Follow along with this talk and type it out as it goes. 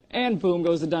And boom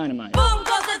goes the dynamite. Boom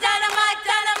goes the dynamite,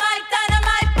 dynamite,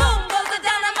 dynamite. Boom goes the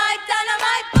dynamite,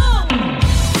 dynamite, boom.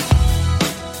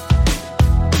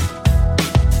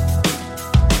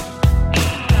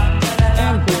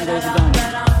 And boom goes the dynamite.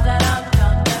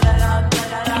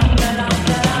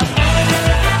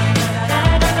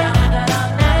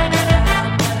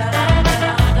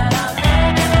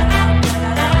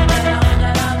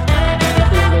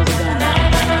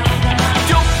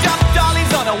 Doped up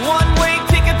dollies on a one-way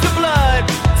ticket to blood.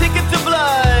 Ticket to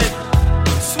blood.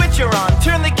 Switch her on,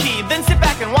 turn the key, then sit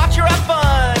back and watch her have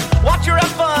fun. Watch her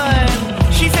have fun.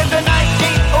 She said the night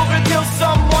ain't over till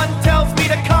someone tells me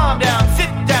to calm down. Sit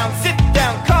down,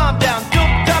 calm down.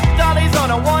 Doped up dollies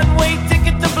on a one-way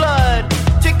ticket to blood.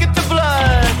 Ticket to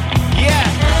blood. Yeah.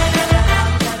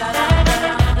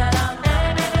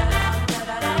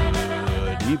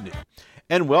 Good evening,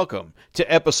 and welcome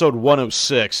to episode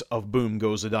 106 of Boom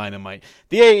Goes the Dynamite,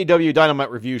 the AEW Dynamite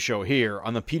review show here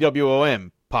on the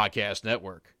PWOM Podcast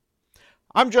Network.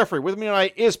 I'm Jeffrey. With me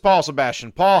tonight is Paul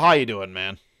Sebastian. Paul, how you doing,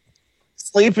 man?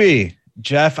 Sleepy,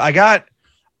 Jeff. I got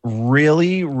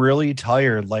really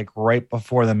tired like right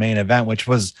before the main event, which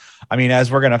was, I mean,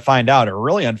 as we're going to find out, a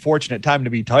really unfortunate time to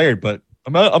be tired, but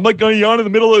I'm like going to yawn in the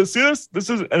middle of this.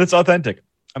 And it's authentic.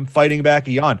 I'm fighting back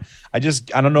a yawn. I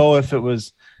don't know if it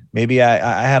was, maybe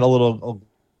I had a little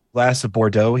glass of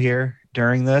Bordeaux here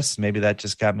during this. Maybe that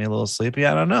just got me a little sleepy.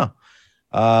 I don't know.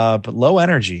 But low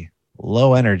energy,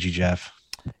 Jeff.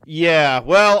 Yeah,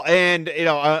 well, and, you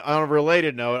know, on a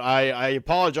related note, I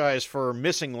apologize for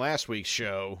missing last week's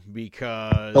show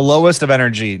because... The lowest of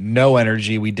energy, no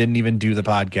energy. We didn't even do the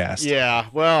podcast. Yeah,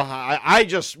 well, I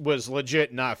just was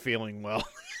legit not feeling well.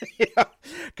 Yeah,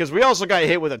 because we also got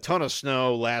hit with a ton of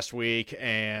snow last week,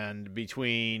 and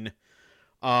between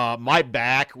my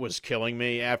back was killing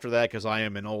me after that because I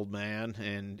am an old man,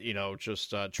 and, you know,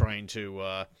 just trying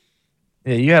to...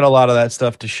 Yeah, you had a lot of that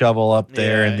stuff to shovel up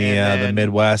there in the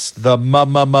Midwest, the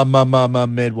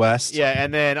Midwest. Yeah,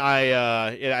 and then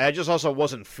I just also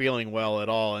wasn't feeling well at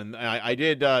all, and I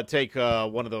did take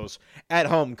one of those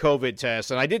at-home COVID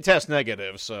tests, and I did test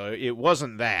negative, so it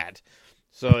wasn't that.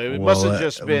 So it must have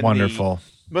just been wonderful.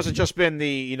 Must have just been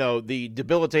the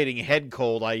debilitating head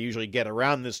cold I usually get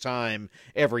around this time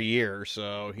every year.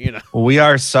 So, you know. We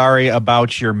are sorry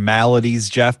about your maladies,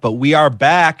 Jeff, but we are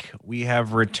back. We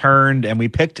have returned, and we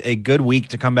picked a good week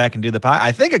to come back and do the pod.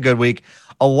 I think a good week,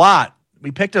 a lot.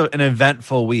 We picked an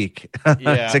eventful week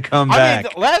to come back. I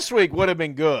mean, last week would have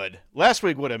been good. Last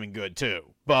week would have been good too,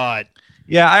 but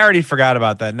yeah, I already forgot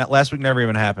about that. Last week never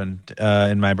even happened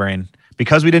in my brain.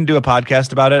 Because we didn't do a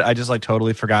podcast about it, I just like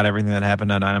totally forgot everything that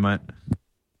happened on Dynamite.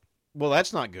 Well,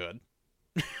 that's not good.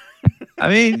 I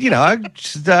mean, you know,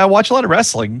 I watch a lot of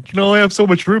wrestling. You can only have so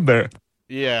much room there.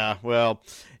 Yeah, well,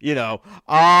 you know,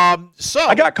 so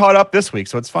I got caught up this week,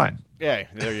 so it's fine. Yeah,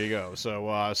 there you go. So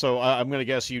I'm gonna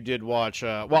guess you did watch.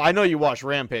 Well, I know you watch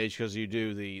Rampage because you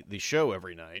do the show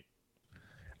every night.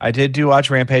 I did watch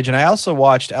Rampage, and I also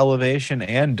watched Elevation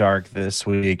and Dark this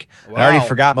week. Wow. I already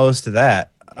forgot most of that.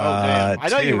 Oh, damn. I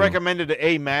know you recommended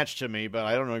a match to me, but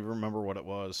I don't even remember what it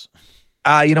was.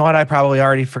 You know what? I probably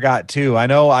already forgot too. I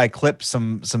know I clipped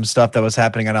some stuff that was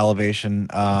happening on Elevation,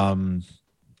 or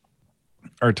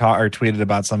tweeted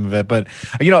about some of it. But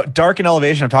you know, Dark and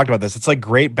Elevation, I've talked about this. It's like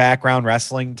great background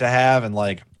wrestling to have, and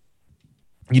like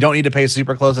you don't need to pay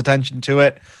super close attention to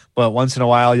it, but once in a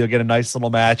while you'll get a nice little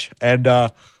match and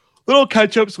little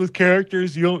catch ups with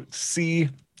characters you don't see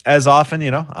as often,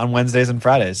 you know, on Wednesdays and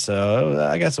Fridays. So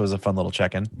I guess it was a fun little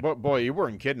check-in. Boy, you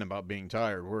weren't kidding about being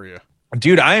tired, were you?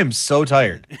 Dude, I am so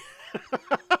tired.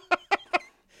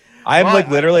 I'm like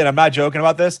literally, and I'm not joking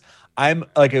about this, I'm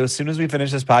like, as soon as we finish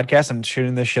this podcast, I'm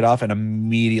shooting this shit off and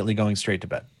immediately going straight to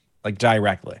bed. Like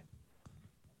directly.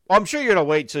 Well, I'm sure you're going to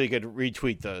wait till you could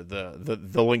retweet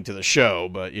the link to the show,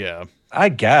 but yeah. I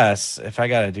guess if I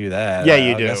got to do that. Yeah,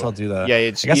 you do. I guess I'll do that. Yeah,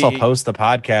 I guess I'll post the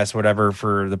podcast, whatever,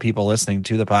 for the people listening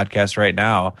to the podcast right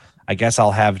now. I guess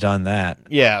I'll have done that.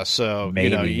 Yeah, so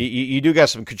maybe. You know, you do got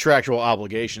some contractual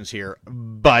obligations here,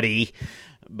 buddy.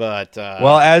 But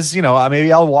well, as you know,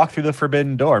 maybe I'll walk through the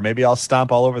forbidden door. Maybe I'll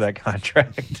stomp all over that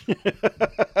contract.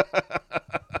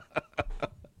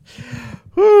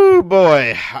 Whoo,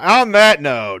 boy. On that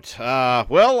note,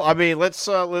 well, I mean, let's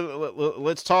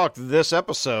talk this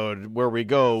episode where we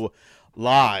go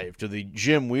live to the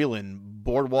Jim Whelan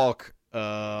Boardwalk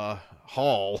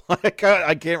Hall. I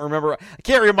can't remember. I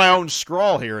can't read my own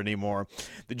scrawl here anymore.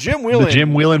 The Jim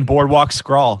Whelan Boardwalk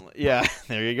scrawl. Yeah,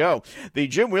 there you go. The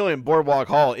Jim Whelan Boardwalk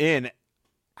Hall in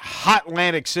Hot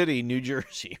Atlantic City, New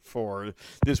Jersey, for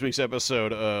this week's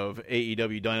episode of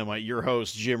AEW Dynamite. Your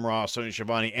host, Jim Ross, Tony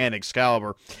Schiavone, and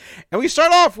Excalibur. And we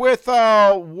start off with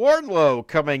Wardlow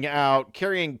coming out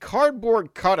carrying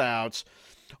cardboard cutouts,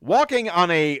 walking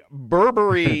on a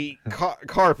Burberry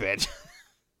carpet.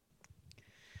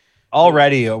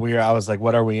 Already, I was like,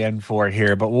 what are we in for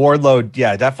here? But Wardlow,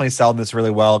 yeah, definitely selling this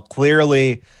really well.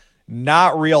 Clearly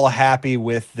not real happy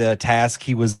with the task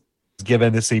he was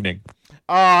given this evening.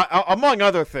 Among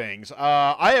other things,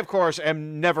 I of course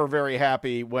am never very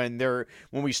happy when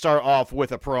we start off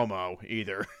with a promo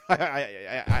either.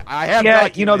 I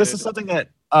have this is something that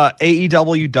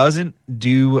AEW doesn't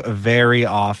do very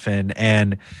often,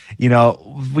 and we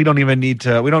don't need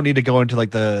to go into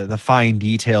like the fine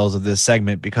details of this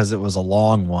segment because it was a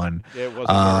long one. It was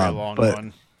a very long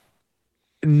one.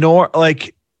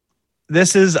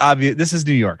 This is obvious. This is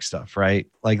New York stuff, right?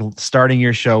 Like starting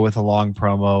your show with a long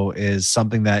promo is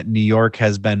something that New York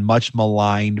has been much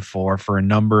maligned for a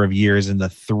number of years in the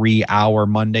 3-hour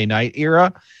Monday night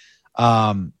era.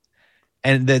 And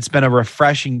it's been a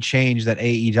refreshing change that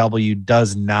AEW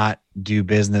does not do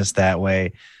business that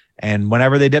way. And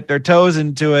whenever they dip their toes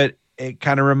into it, it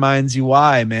kind of reminds you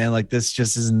why, man. Like this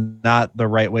just is not the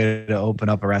right way to open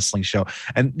up a wrestling show.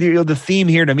 And the theme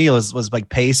here to me was like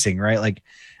pacing, right? Like,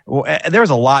 well, there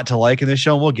was a lot to like in this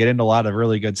show, and we'll get into a lot of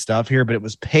really good stuff here, but it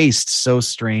was paced so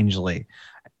strangely.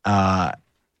 And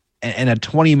a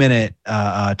 20-minute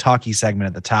talkie segment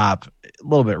at the top, a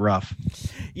little bit rough.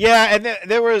 Yeah, and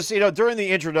there was, during the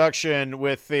introduction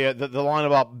with the line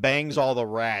about bangs all the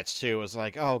rats, too. It was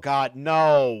like, oh, God,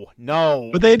 no.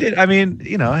 But they did. I mean,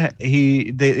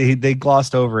 they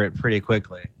glossed over it pretty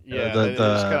quickly. Yeah, they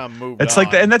just kind of moved it's on.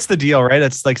 like, and that's the deal, right?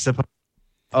 It's like,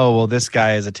 oh, well, this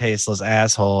guy is a tasteless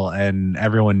asshole, and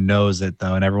everyone knows it,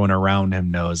 though, and everyone around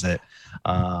him knows it.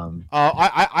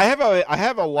 I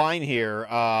have a line here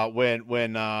when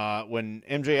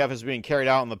MJF is being carried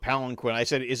out in the palanquin. I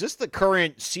said, "Is this the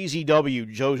current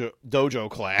CZW dojo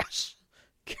class?"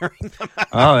 Carrying them out.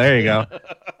 Oh, there you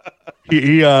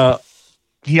go.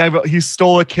 He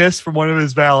stole a kiss from one of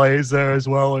his valets there as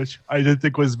well, which I did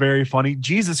think was very funny.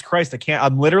 Jesus Christ,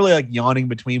 I'm literally like yawning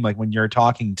between like when you're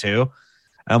talking too.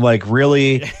 I'm like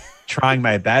really trying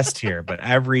my best here, but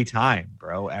every time,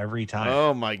 bro, every time.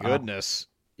 Oh my goodness.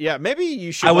 Yeah, maybe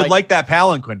you should. I would like that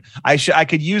palanquin. I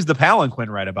could use the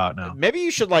palanquin right about now. Maybe you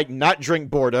should not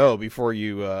drink Bordeaux before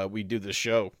we do the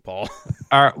show, Paul.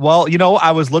 All right. Well,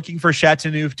 I was looking for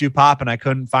Chateauneuf du Pape and I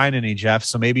couldn't find any, Jeff.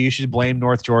 So maybe you should blame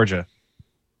North Georgia.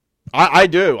 I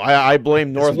do. I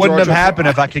blame North Georgia. Wouldn't have happened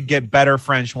if I could get better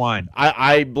French wine.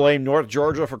 I blame North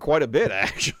Georgia for quite a bit,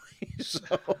 actually. So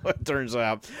it turns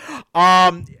out,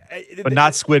 but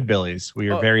not Squidbillies. We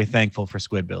are very thankful for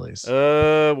Squidbillies.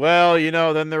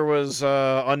 Well, then there was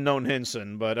Unknown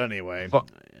Hinson, but anyway.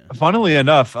 Funnily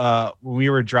enough, when we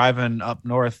were driving up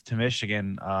north to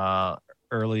Michigan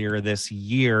earlier this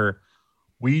year,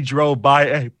 we drove by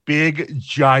a big,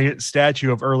 giant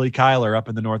statue of Early Kyler up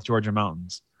in the North Georgia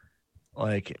mountains.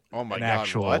 Like, oh my God,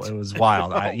 actual, what? It was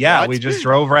wild. We just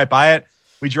drove right by it.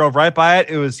 We drove right by it.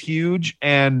 It was huge,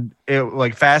 and it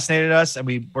like fascinated us. And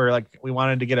we were like, we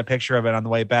wanted to get a picture of it on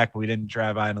the way back, but we didn't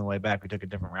drive by it on the way back. We took a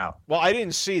different route. Well, I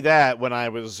didn't see that when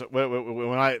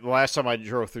last time I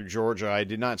drove through Georgia. I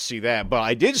did not see that, but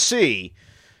I did see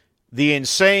the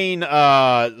insane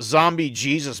zombie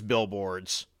Jesus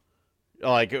billboards.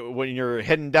 Like when you're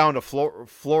heading down to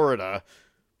Florida.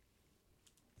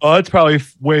 Oh, it's probably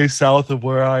way south of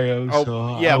where I am. Oh,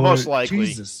 so yeah, most likely.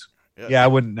 Jesus. Yeah, I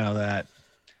wouldn't know that.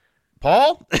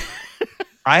 Paul?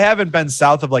 I haven't been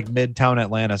south of like Midtown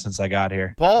Atlanta since I got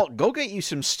here. Paul, go get you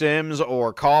some Stims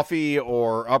or coffee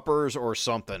or uppers or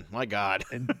something. My God.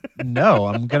 No,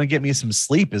 I'm going to get me some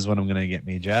sleep is what I'm going to get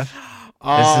me, Jeff.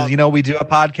 This is, we do a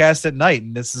podcast at night,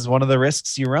 and this is one of the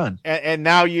risks you run. And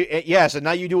now and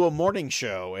now you do a morning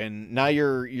show, and now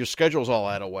your schedule's all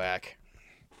out of whack.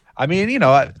 I mean,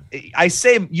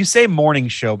 you say morning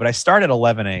show, but I start at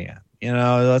 11 a.m.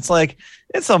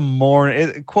 It's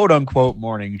a quote unquote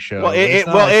morning show. Well,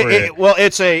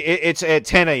 it's at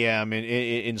 10 a.m.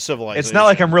 in civilization. It's not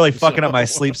like I'm really fucking up my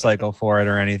sleep cycle for it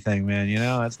or anything, man.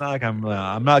 It's not like I'm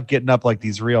not getting up like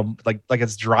these real like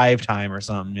it's drive time or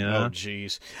something. Oh,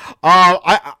 jeez.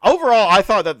 Overall, I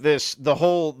thought that the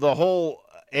whole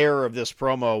air of this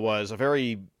promo was a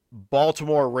very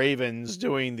Baltimore Ravens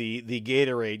doing the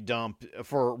Gatorade dump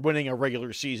for winning a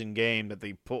regular season game that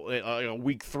they pull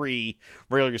week 3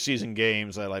 regular season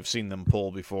games that I've seen them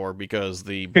pull before because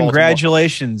the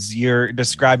Congratulations, you're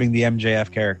describing the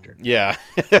MJF character. Yeah,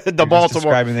 You're just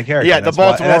describing the character. Yeah, that's the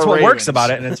Baltimore. That's what Ravens. works about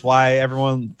it, and it's why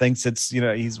everyone thinks it's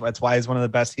that's why he's one of the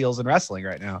best heels in wrestling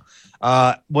right now.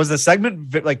 Was the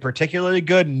segment like particularly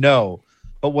good? No,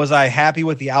 but was I happy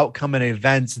with the outcome and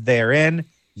events therein?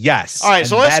 Yes. All right,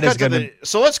 so And let's that is cut to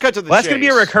gonna- let's cut to the. Well, that's going to be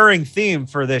a chase. recurring theme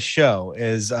for this show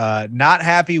is not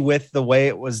happy with the way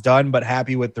it was done, but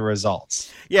happy with the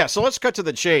results. Yeah, so let's cut to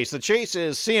the chase. The chase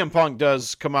is CM Punk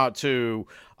does come out to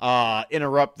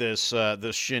interrupt this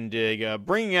shindig,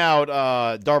 bringing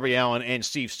out Darby Allin and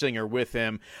Steve Stinger with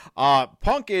him.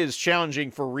 Punk is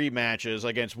challenging for rematches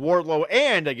against Wardlow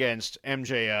and against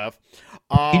MJF.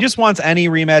 He just wants any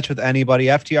rematch with anybody.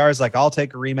 FTR is like, I'll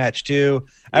take a rematch too.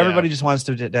 Everybody just wants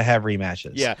to have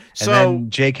rematches. Yeah, And so- then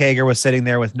Jake Hager was sitting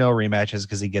there with no rematches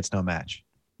because he gets no match.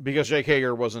 because Jake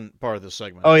Hager wasn't part of the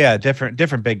segment. Oh yeah, different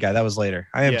big guy. That was later.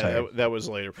 I am yeah, tired. that was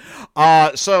later.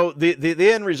 So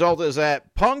the end result is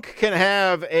that Punk can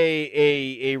have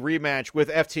a rematch with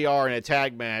FTR in a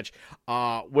tag match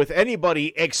with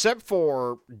anybody except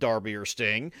for Darby or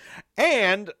Sting,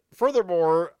 and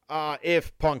furthermore,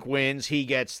 if Punk wins, he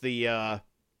gets the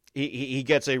he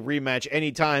gets a rematch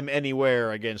anytime,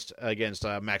 anywhere against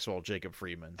Maxwell Jacob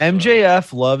Friedman. So-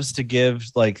 MJF loves to give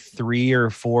like 3 or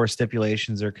 4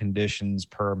 stipulations or conditions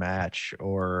per match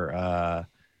or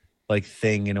like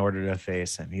thing in order to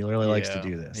face him. He really likes to Yeah.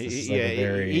 do this. This He- is like a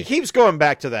very he keeps going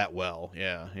back to that well.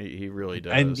 Yeah, he really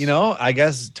does. and I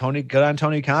guess good on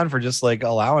Tony Khan for just like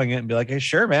allowing it and be like, hey,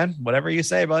 sure, man, whatever you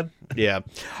say, bud. Yeah.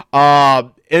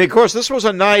 And of course, this was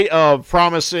a night of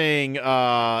promising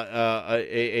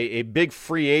a big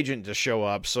free agent to show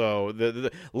up. So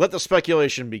let the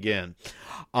speculation begin.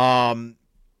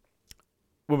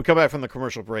 When we come back from the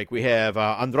commercial break, we have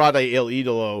Andrade El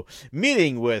Idolo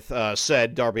meeting with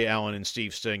said Darby Allin and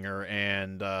Steve Stinger.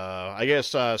 And I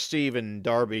guess Steve and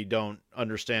Darby don't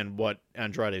understand what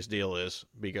Andrade's deal is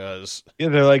because... Yeah,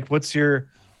 they're like, what's your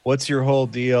whole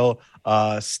deal?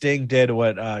 Sting did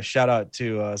what shout out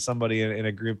to somebody in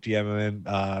a group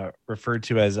DM referred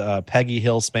to as Peggy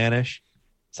Hill Spanish,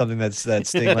 something that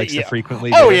Sting likes Yeah. to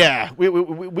frequently Oh, do. yeah.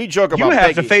 We joke about You have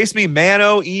Peggy. to face me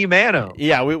mano e mano.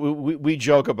 Yeah, we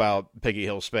joke about Peggy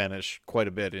Hill Spanish quite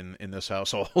a bit in this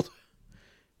household.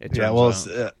 It Yeah, turns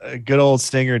well, out. good old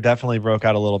Stinger definitely broke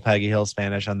out a little Peggy Hill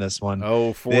Spanish on this one.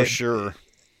 Oh, for they- sure.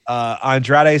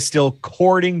 Andrade is still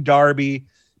courting Darby.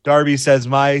 Darby says,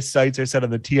 my sights are set on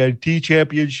the TNT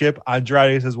championship.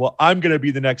 Andrade says, well, I'm going to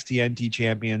be the next TNT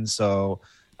champion. So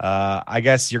I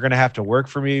guess you're going to have to work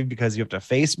for me because you have to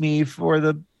face me for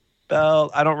the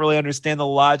belt. I don't really understand the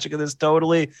logic of this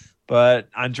totally, but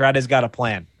Andrade's got a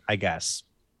plan, I guess.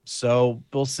 So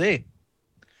we'll see.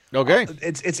 Okay.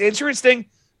 It's interesting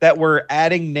that we're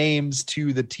adding names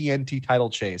to the TNT title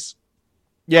chase.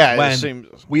 Yeah, when it seems.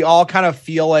 we all kind of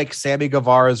feel like Sammy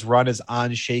Guevara's run is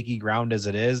on shaky ground as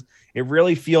it is. It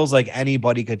really feels like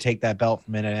anybody could take that belt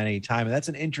from it at any time. And that's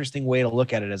an interesting way to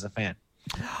look at it as a fan.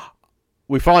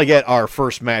 We finally get our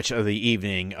first match of the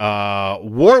evening.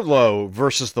 Wardlow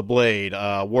versus the Blade.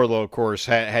 Wardlow, of course,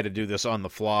 had to do this on the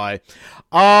fly.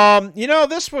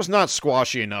 This was not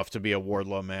squashy enough to be a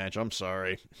Wardlow match. I'm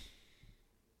sorry.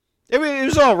 I mean, it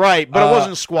was all right, but it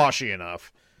wasn't squashy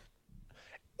enough.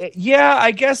 Yeah,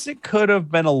 I guess it could have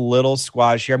been a little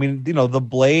squashy. I mean, the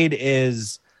Blade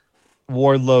is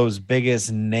Wardlow's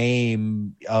biggest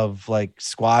name of like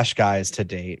squash guys to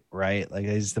date, right? Like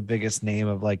he's the biggest name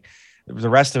of like the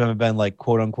rest of them have been like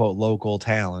quote unquote local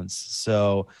talents.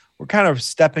 So we're kind of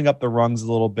stepping up the rungs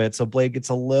a little bit. So Blade gets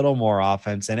a little more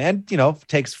offense and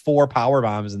takes 4 power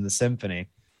bombs in the symphony.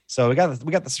 So we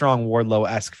got the strong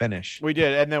Wardlow-esque finish. We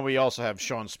did, and then we also have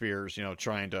Sean Spears,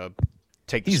 trying to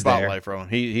take the He's spotlight from him.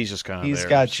 He's just kind of He's there.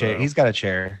 got so chair. He's got a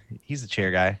chair. He's a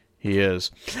chair guy. He is.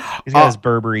 He's got his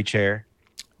Burberry chair.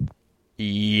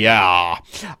 Yeah.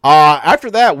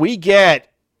 After that, we get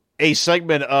a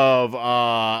segment of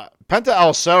Penta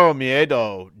El Cerro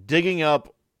Miedo digging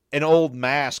up an old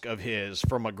mask of his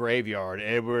from a graveyard.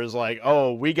 And it was like,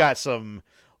 oh, we got some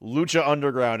Lucha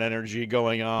Underground energy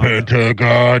going on.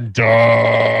 Pentagon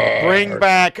Dark. Bring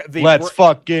back the Let's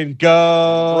fucking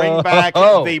go. bring back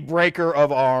the Breaker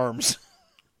of Arms.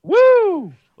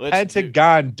 Woo. Let's do-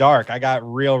 Pentagon Dark. I got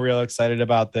real excited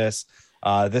about this.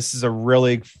 This is a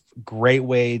really great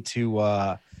way to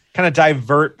kind of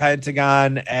divert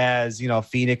Pentagon as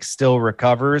Phoenix still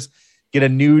recovers, get a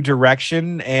new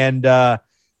direction, and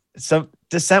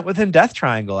descent within Death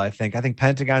Triangle. I think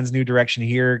Pentagon's new direction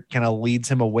here kind of leads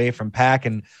him away from Pac,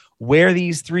 and where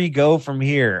these three go from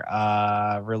here,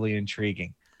 really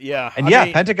intriguing. Yeah. And I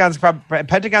mean,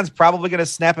 Pentagon's probably going to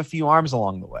snap a few arms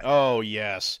along the way. Oh,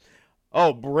 yes.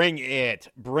 Oh, bring it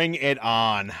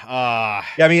on. Yeah,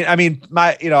 I mean,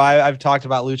 I've talked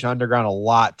about Lucha Underground a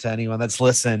lot to anyone that's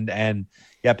listened, and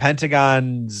yeah,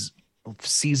 Pentagon's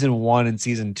season 1 and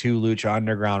season 2 Lucha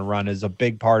Underground run is a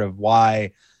big part of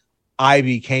why I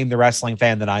became the wrestling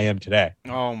fan that I am today.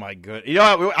 Oh my good.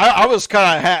 I was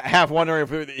kind of half wondering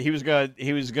if he was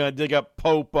gonna dig up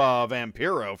Pope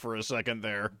Vampiro for a second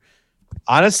there.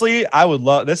 Honestly, I would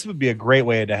love. This would be a great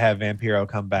way to have Vampiro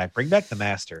come back. Bring back the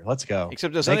Master. Let's go.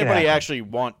 Except, does anybody actually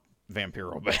want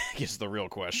Vampiro back? Is the real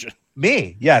question.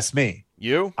 Me? Yes, me.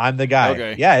 You? I'm the guy.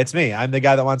 Okay. Yeah, it's me. I'm the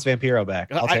guy that wants Vampiro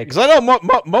back. I'll take it. Because I know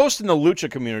most in the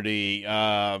Lucha community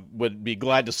would be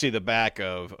glad to see the back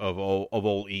of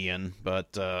old Ian,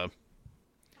 but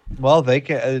well, they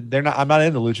can. They're not. I'm not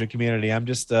in the Lucha community. I'm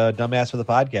just a dumbass for the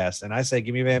podcast, and I say,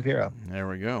 give me Vampiro. There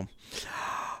we go.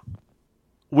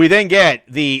 We then get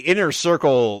the Inner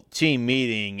Circle team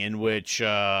meeting in which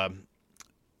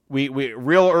we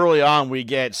real early on we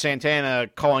get Santana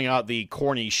calling out the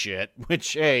corny shit,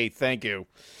 which, hey, thank you.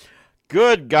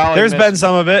 Good golly. There's been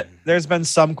some of it. There's been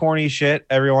some corny shit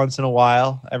every once in a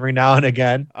while, every now and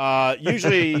again.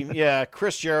 Usually, yeah,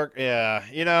 Chris Jericho,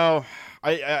 yeah,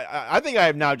 I think I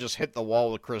have now just hit the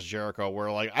wall with Chris Jericho where,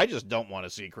 like, I just don't want to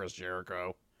see Chris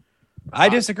Jericho. I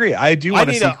disagree. I do want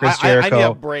to see Chris Jericho. I need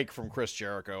a break from Chris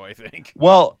Jericho, I think.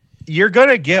 Well, you're going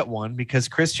to get one because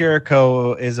Chris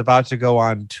Jericho is about to go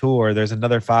on tour. There's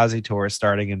another Fozzy tour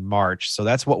starting in March. So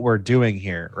that's what we're doing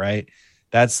here, right?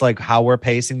 That's like how we're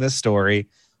pacing this story.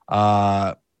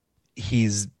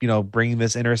 He's, bringing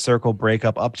this Inner Circle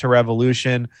breakup up to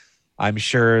Revolution. I'm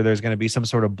sure there's going to be some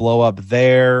sort of blow up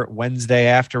there. Wednesday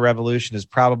after Revolution is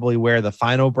probably where the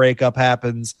final breakup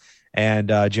happens. And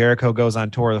Jericho goes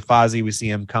on tour with Fozzy. We see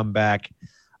him come back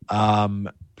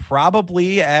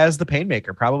probably as the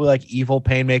Painmaker, probably like evil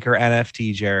Painmaker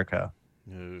NFT Jericho.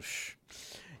 Oof.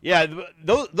 Yeah,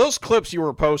 those clips you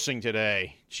were posting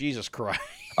today, Jesus Christ.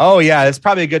 Oh, yeah, it's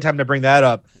probably a good time to bring that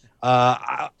up.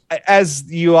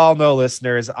 As you all know,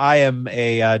 listeners, I am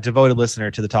a devoted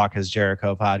listener to the Talk Is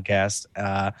Jericho podcast.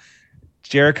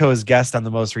 Jericho's guest on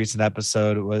the most recent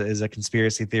episode is a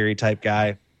conspiracy theory type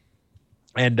guy.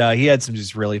 And he had some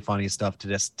just really funny stuff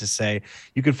to say.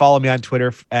 You can follow me on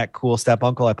Twitter at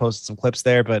CoolStepUncle. I posted some clips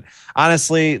there. But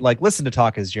honestly, like, listen to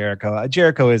Talk Is Jericho.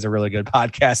 Jericho is a really good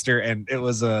podcaster, and it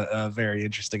was a very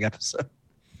interesting episode.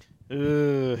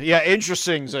 Yeah,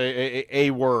 interesting's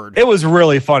a word. It was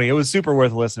really funny. It was super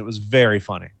worth listening. It was very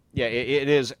funny. Yeah, it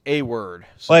is a word.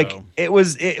 So. Like,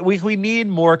 we need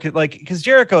more, like, because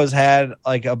Jericho's had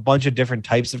like a bunch of different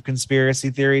types of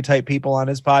conspiracy theory type people on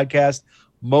his podcast.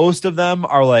 Most of them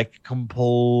are like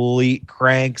complete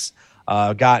cranks,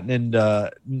 gotten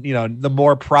into, the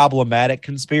more problematic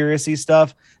conspiracy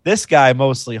stuff. This guy,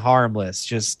 mostly harmless,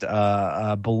 just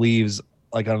believes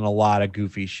like on a lot of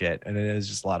goofy shit. And it is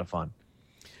just a lot of fun.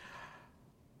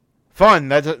 Fun.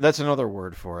 That's another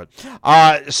word for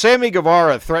it. Sammy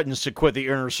Guevara threatens to quit the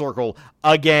Inner Circle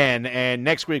again. And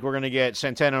next week we're going to get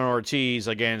Santana and Ortiz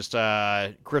against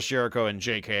Chris Jericho and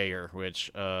Jake Hager,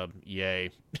 which, yay.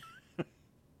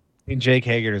 Jake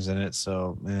Hager's in it,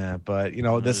 so yeah. But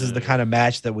this is the kind of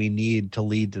match that we need to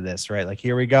lead to this, right? Like,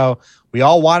 here we go. We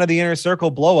all wanted the Inner Circle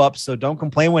blow up, so don't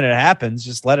complain when it happens.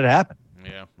 Just let it happen.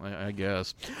 Yeah, I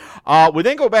guess. We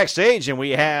then go backstage and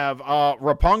we have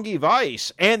Roppongi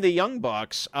Vice and the Young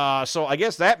Bucks. So I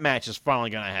guess that match is finally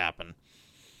going to happen.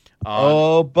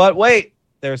 But wait,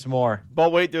 there's more.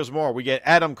 There's more. We get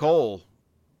Adam Cole.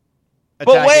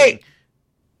 But wait,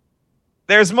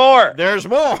 there's more. There's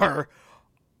more.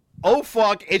 Oh,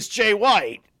 fuck, it's Jay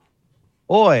White.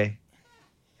 Oi,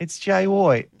 it's Jay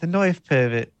White, the knife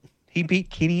pervert. He beat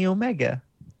Kenny Omega.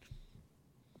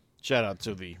 Shout out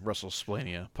to the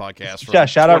WrestleSplania podcast. Yeah,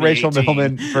 shout out Rachel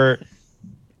Millman for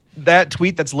that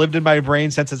tweet that's lived in my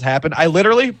brain since it's happened. I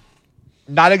literally,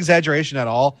 not exaggeration at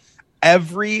all,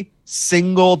 every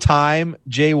single time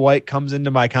Jay White comes into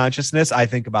my consciousness, I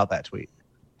think about that tweet.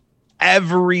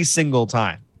 Every single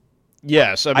time.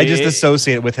 Yes. I just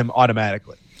associate it with him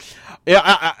automatically.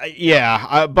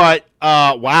 Yeah, but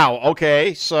wow,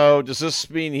 okay, so does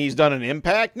this mean he's done an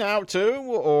Impact now too,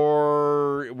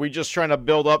 or are we just trying to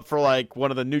build up for like one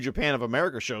of the New Japan of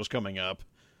America shows coming up?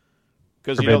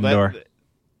 Because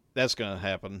that's gonna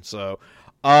happen. So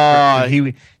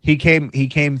he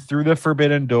came through the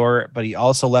Forbidden Door, but he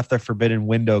also left the Forbidden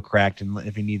Window cracked, and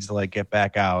if he needs to like get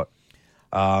back out.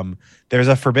 There's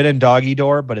a forbidden doggy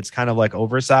door, but it's kind of like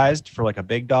oversized for like a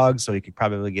big dog, so he could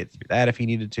probably get through that if he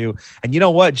needed to. And you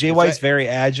know what? Jay White's very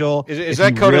agile. Is If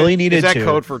that he code? really needed Is that to,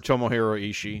 code for Tomohiro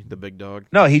Ishii, the big dog?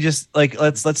 No, he just like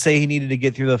let's say he needed to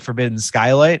get through the forbidden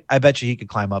skylight. I bet you he could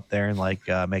climb up there and like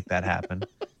make that happen.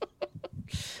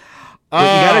 What you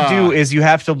got to do is you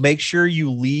have to make sure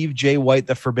you leave Jay White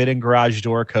the forbidden garage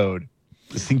door code,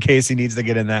 just in case he needs to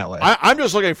get in that way. I'm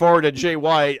just looking forward to Jay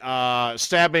White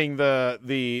stabbing the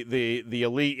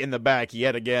elite in the back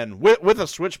yet again with a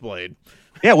switchblade.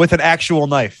 Yeah, with an actual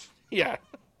knife. Yeah,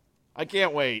 I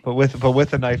can't wait. But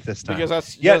with a knife this time. Because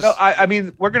that's yeah. just, No, I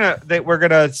mean we're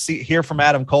gonna hear from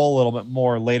Adam Cole a little bit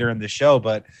more later in the show,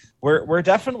 but we're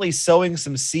definitely sowing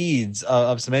some seeds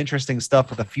of some interesting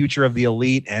stuff with the future of the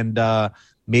elite and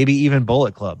maybe even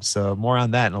Bullet Club. So more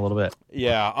on that in a little bit.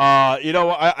 Yeah.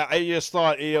 I just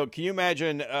thought, can you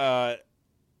imagine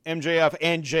MJF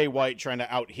and Jay White trying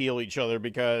to out heel each other,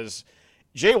 because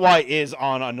Jay White is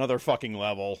on another fucking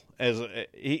level, as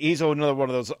he's another one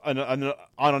of those on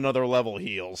another level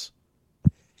heels.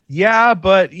 Yeah,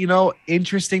 but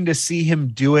interesting to see him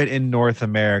do it in North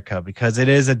America because it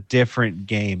is a different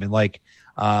game. And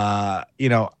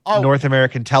North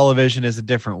American television is a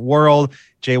different world.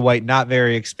 Jay White, not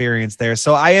very experienced there.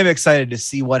 So I am excited to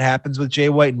see what happens with Jay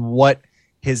White and what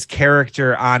his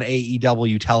character on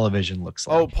AEW television looks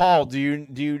like. Oh, Paul, do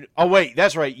you oh wait,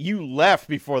 that's right. You left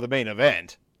before the main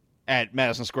event at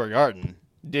Madison Square Garden.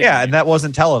 Didn't you? And that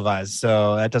wasn't televised,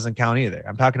 so that doesn't count either.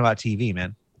 I'm talking about TV,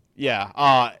 man.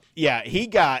 Yeah. He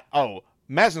got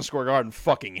Madison Square Garden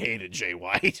fucking hated Jay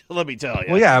White. Let me tell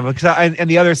you. Well, yeah, because and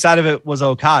the other side of it was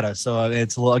Okada, so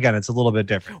it's a little bit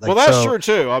different. Well, that's true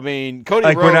too. I mean,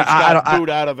 Cody Rhodes got booed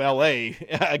out of L.A.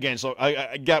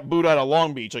 got booed out of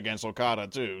Long Beach against Okada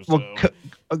too. So.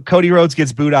 Well, Cody Rhodes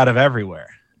gets booed out of everywhere.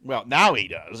 Well, now he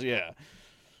does, yeah.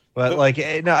 But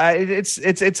it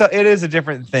is a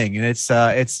different thing, and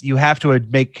it's you have to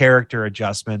make character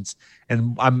adjustments.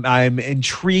 And I'm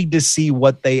intrigued to see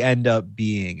what they end up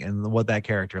being and what that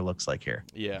character looks like here.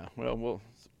 Yeah, well,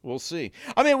 we'll see.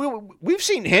 I mean, we've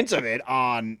seen hints of it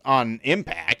on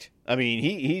Impact. I mean,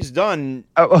 he's done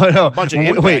a bunch of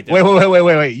Impact.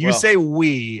 Wait. You say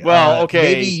we? Well,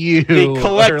 okay, maybe you. The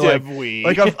collective we.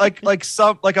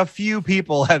 Like a few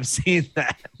people have seen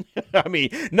that. I mean,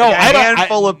 no, like a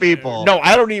handful of people. No,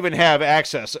 I don't even have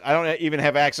access. I don't even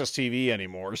have Access TV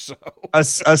anymore. So a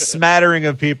smattering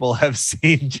of people have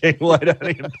seen Jay White on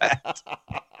Impact.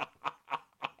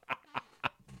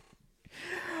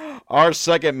 Our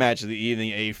second match of the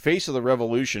evening, a Face of the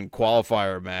Revolution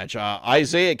qualifier match.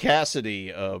 Isaiah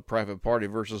Cassidy of Private Party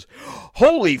versus,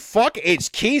 holy fuck, it's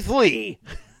Keith Lee.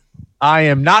 I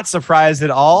am not surprised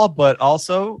at all, but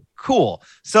also cool.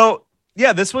 So,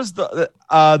 yeah, this was the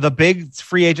big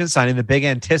free agent signing, the big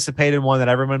anticipated one that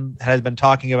everyone has been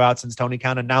talking about since Tony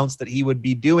Khan announced that he would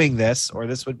be doing this or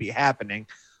this would be happening.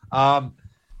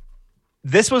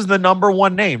 This was the number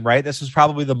one name, right? This was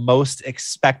probably the most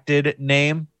expected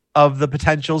name of the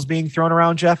potentials being thrown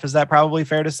around, Jeff. Is that probably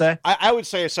fair to say? I would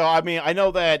say so. I mean, I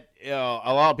know that a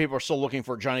lot of people are still looking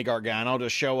for Johnny Gargano to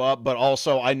show up, but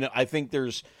also I think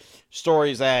there's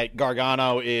stories that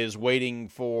Gargano is waiting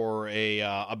for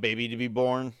a baby to be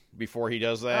born before he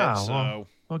does that.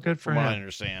 Well, good for him. I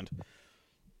understand.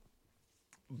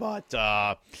 But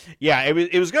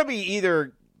it was going to be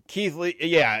either Keith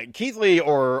Lee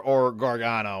or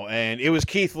Gargano, and it was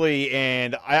Keith Lee,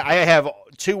 and I have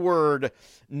 2-word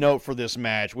note for this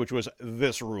match, which was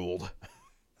 "this ruled."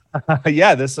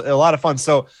 Yeah, this a lot of fun.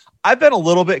 So I've been a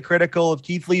little bit critical of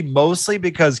Keith Lee, mostly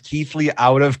because Keith Lee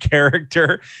out of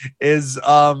character is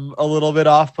a little bit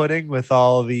off-putting with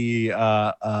all the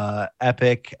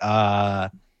epic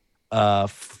Hark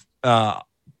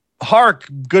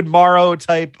Good Morrow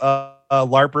type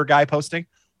LARPer guy posting.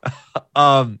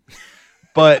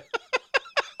 But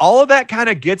all of that kind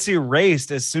of gets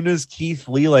erased as soon as Keith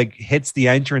Lee hits the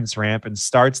entrance ramp and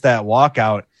starts that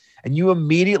walkout. And you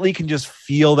immediately can just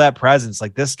feel that presence.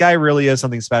 Like, this guy really is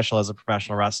something special as a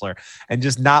professional wrestler. And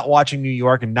just not watching New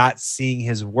York and not seeing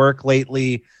his work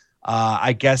lately,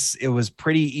 I guess it was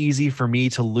pretty easy for me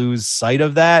to lose sight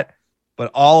of that.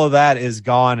 But all of that is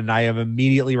gone, and I am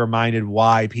immediately reminded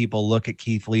why people look at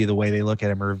Keith Lee the way they look at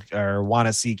him or want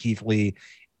to see Keith Lee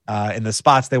in the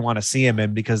spots they want to see him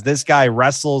in, because this guy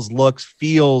wrestles, looks,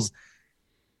 feels,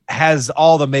 has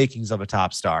all the makings of a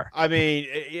top star. I mean,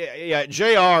 yeah,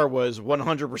 JR was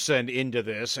 100% into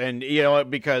this, and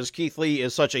because Keith Lee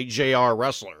is such a JR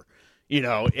wrestler,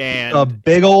 and a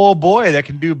big old boy that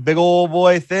can do big old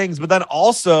boy things, but then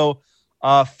also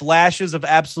flashes of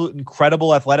absolute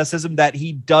incredible athleticism that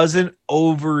he doesn't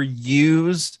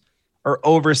overuse or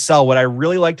oversell. What I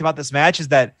really liked about this match is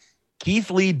that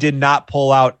Keith Lee did not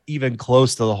pull out even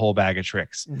close to the whole bag of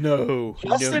tricks. No.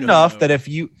 Just enough that if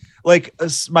you like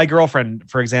my girlfriend,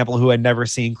 for example, who had never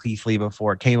seen Keith Lee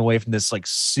before, came away from this like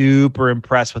super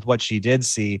impressed with what she did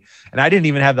see. And I didn't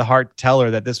even have the heart to tell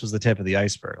her that this was the tip of the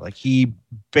iceberg. Like he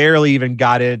barely even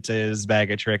got into his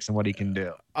bag of tricks and what he can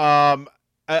do.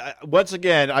 Once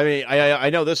again, I mean,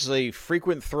 I know this is a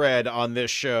frequent thread on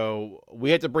this show. We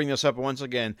had to bring this up once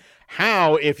again.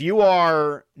 How, if you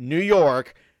are New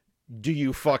York, do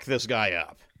you fuck this guy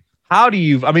up? How do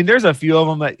you? I mean, there's a few of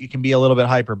them that you can be a little bit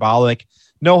hyperbolic.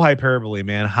 No hyperbole,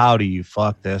 man. How do you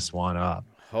fuck this one up?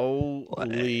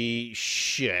 Holy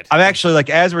shit. I'm actually like,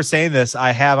 as we're saying this,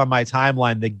 I have on my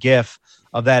timeline the GIF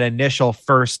of that initial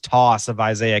first toss of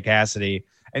Isaiah Cassidy.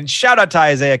 And shout out to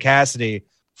Isaiah Cassidy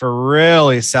for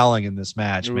really selling in this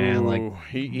match, man. Like,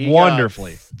 he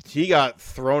wonderfully. He got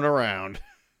thrown around.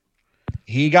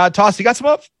 He got tossed. He got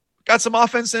some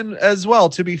offense in as well,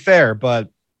 to be fair, but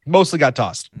mostly got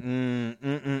tossed.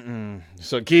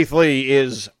 So Keith Lee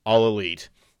is all elite,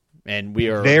 and we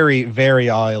are very, very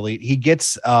all elite. He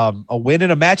gets a win in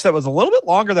a match that was a little bit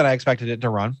longer than I expected it to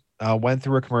run. Went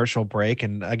through a commercial break,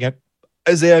 and again,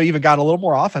 Isaiah even got a little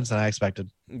more offense than I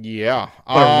expected. Yeah,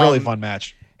 but a really fun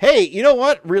match. Hey, you know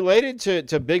what? Related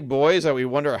to big boys that we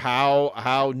wonder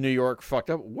how New York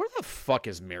fucked up. Where the fuck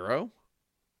is Miro?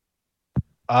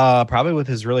 Probably with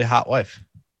his really hot wife.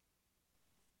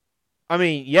 I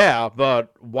mean, yeah,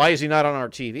 but why is he not on our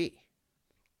TV?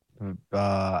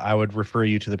 I would refer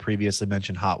you to the previously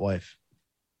mentioned hot wife.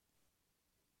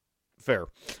 Fair.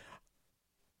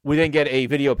 We then get a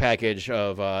video package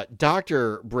of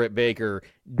Dr. Britt Baker,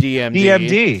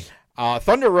 DMD.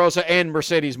 Thunder Rosa and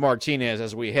Mercedes Martinez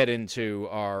as we head into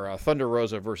our Thunder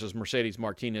Rosa versus Mercedes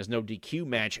Martinez no DQ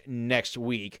match next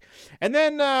week. And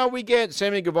then we get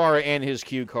Sammy Guevara and his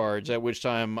cue cards, at which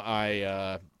time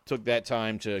I took that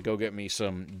time to go get me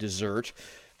some dessert.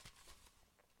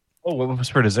 Oh, what was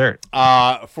for dessert?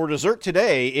 For dessert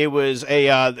today, it was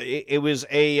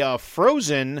a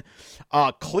frozen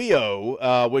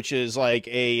Clio, which is like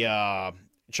a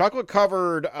chocolate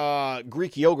covered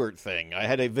Greek yogurt thing. I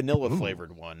had a vanilla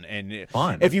flavored one, and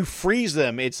fun. If you freeze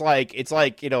them, it's like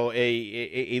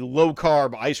a low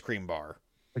carb ice cream bar.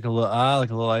 Like a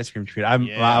little ice cream treat.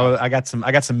 I got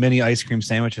some mini ice cream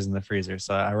sandwiches in the freezer,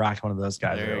 so I rocked one of those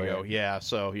guys. There you go. Yeah.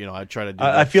 So I try to do.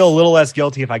 I feel a little less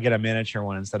guilty if I get a miniature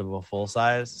one instead of a full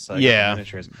size. So I get the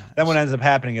miniatures. Then what ends up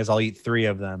happening is I'll eat 3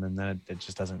 of them, and then it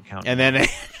just doesn't count. And then it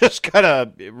just kind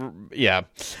of It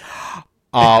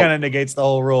kind of negates the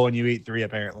whole rule when you eat 3,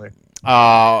 apparently.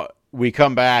 We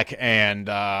come back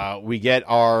and we get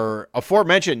our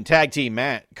aforementioned tag team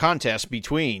contest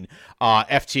between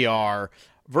FTR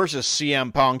versus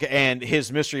CM Punk and his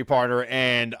mystery partner.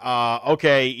 And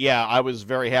I was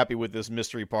very happy with this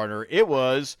mystery partner. It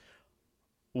was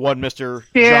one Mr.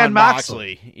 John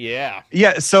Moxley. Yeah.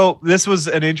 So this was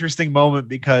an interesting moment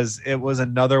because it was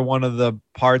another one of the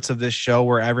parts of this show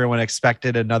where everyone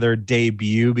expected another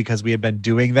debut because we had been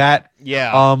doing that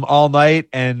all night,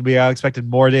 and we expected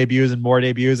more debuts. And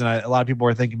a lot of people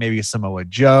were thinking maybe Samoa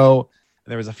Joe.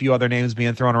 And there was a few other names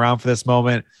being thrown around for this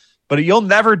moment. But you'll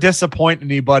never disappoint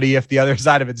anybody if the other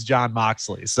side of it's John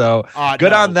Moxley. So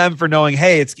good on them for knowing,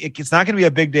 hey, it's not going to be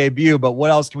a big debut, but what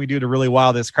else can we do to really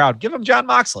wow this crowd? Give them John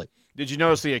Moxley. Did you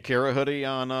notice the Akira hoodie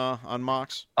on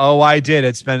Mox? Oh, I did.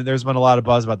 There's been a lot of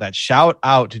buzz about that. Shout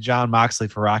out to John Moxley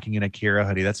for rocking an Akira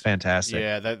hoodie. That's fantastic.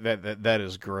 Yeah, that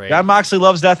is great. John Moxley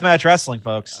loves deathmatch wrestling,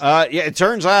 folks. It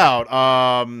turns out.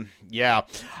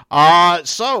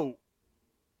 So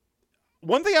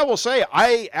one thing I will say,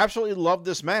 I absolutely love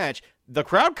this match. The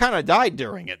crowd kind of died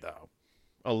during it, though,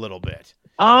 a little bit.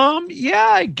 Yeah,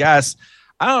 I guess.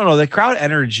 I don't know. The crowd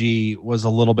energy was a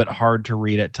little bit hard to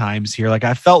read at times here. Like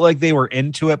I felt like they were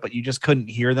into it, but you just couldn't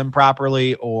hear them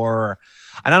properly. And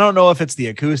I don't know if it's the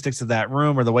acoustics of that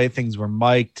room or the way things were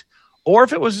mic'd, or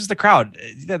if it was just the crowd.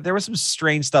 There was some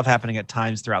strange stuff happening at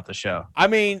times throughout the show. I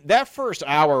mean, that first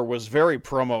hour was very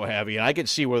promo heavy, and I could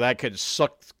see where that could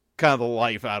suck kind of the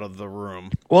life out of the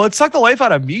room. Well, it sucked the life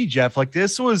out of me, Jeff. Like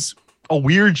this was a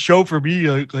weird show for me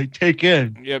to like take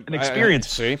in an experience.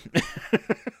 See?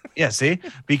 Yeah, see?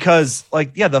 Because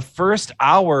the first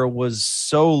hour was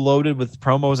so loaded with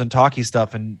promos and talky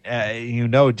stuff. And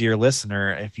dear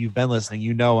listener, if you've been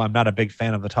listening, I'm not a big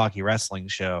fan of the talky wrestling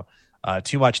show.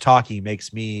 Too much talky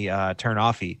makes me turn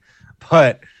offy.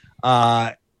 But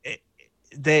the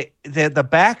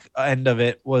back end of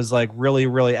it was like really,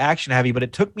 really action heavy, but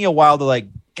it took me a while to like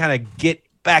kind of get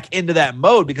back into that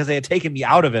mode because they had taken me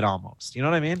out of it almost. You know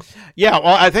what I mean? Yeah.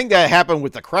 Well, I think that happened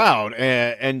with the crowd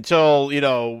until,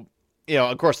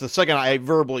 of course, the second I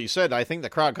verbally said, I think the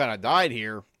crowd kind of died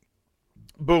here.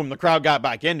 Boom, the crowd got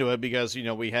back into it because,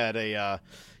 we had a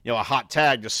hot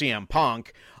tag to CM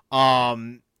Punk.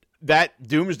 That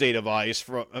Doomsday Device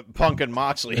from Punk and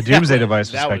Moxley. The Doomsday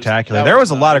Device was spectacular. There was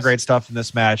a lot of great stuff in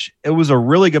this match. It was a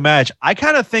really good match. I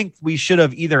kind of think we should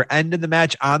have either ended the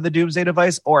match on the Doomsday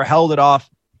Device or held it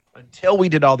off until we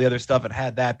did all the other stuff and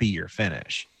had that be your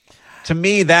finish. To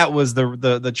me, that was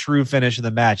the true finish of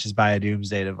the match, is by a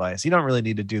Doomsday Device. You don't really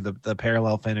need to do the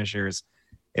parallel finishers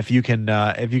if you can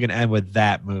end with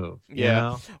that move. You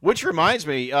know? Which reminds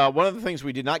me, one of the things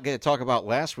we did not get to talk about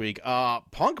last week,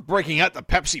 Punk breaking out the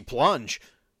Pepsi Plunge.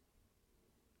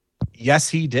 Yes,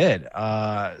 he did.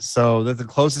 So that's the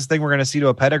closest thing we're going to see to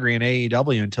a pedigree in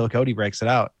AEW until Cody breaks it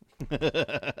out.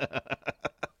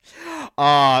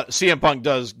 CM Punk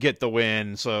does get the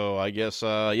win, so I guess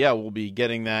we'll be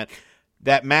getting that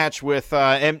match with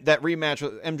that rematch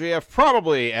with MJF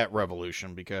probably at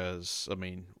Revolution, because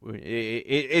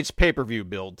it's pay-per-view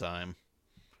build time.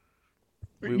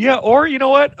 Or you know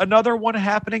what, another one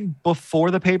happening before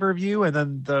the pay-per-view, and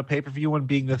then the pay-per-view one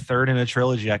being the third in a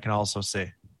trilogy. I can also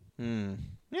see.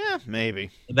 Yeah, maybe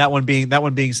that one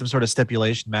being some sort of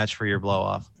stipulation match for your blow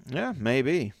off. Yeah,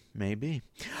 maybe.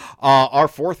 Our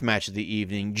fourth match of the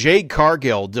evening, Jade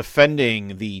Cargill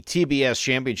defending the TBS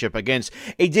Championship against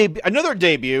another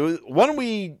debut, one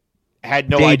we had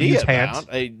no idea about,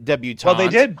 a debutant. Well, they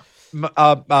did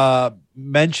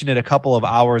mention it a couple of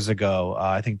hours ago.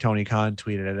 I think Tony Khan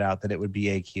tweeted it out that it would be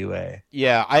AQA.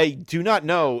 Yeah, I do not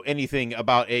know anything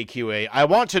about AQA. I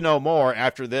want to know more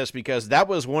after this, because that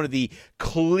was one of the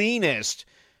cleanest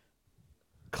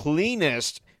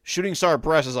shooting star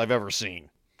presses I've ever seen.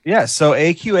 Yeah, so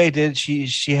AQA did.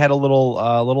 She had a little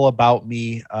about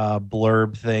me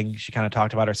blurb thing. She kind of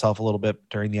talked about herself a little bit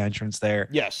during the entrance there.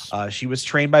 Yes. She was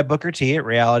trained by Booker T at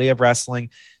Reality of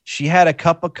Wrestling. She had a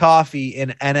cup of coffee in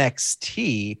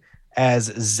NXT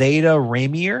as Zeta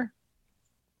Ramier.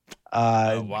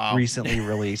 Wow. Recently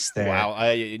released there.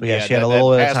 Wow. She had a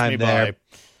little bit of time there.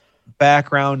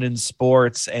 Background in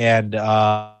sports and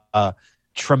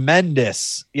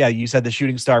tremendous. Yeah, you said the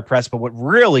shooting star press, but what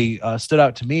really stood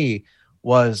out to me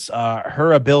was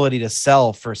her ability to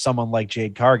sell for someone like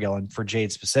Jade Cargill, and for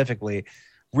Jade specifically,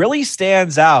 really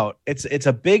stands out. It's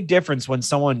a big difference when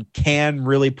someone can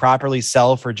really properly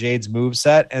sell for Jade's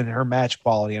moveset and her match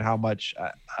quality, and how much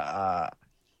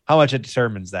it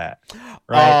determines that.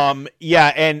 Right?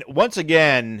 Yeah, and once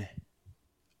again,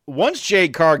 once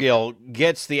Jade Cargill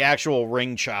gets the actual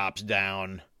ring chops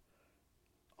down,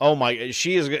 oh my,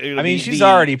 she is. She's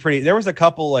already pretty. There was a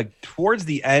couple, like towards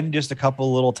the end, just a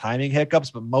couple little timing hiccups,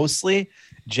 but mostly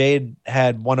Jade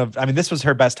had this was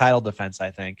her best title defense, I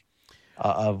think,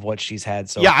 of what she's had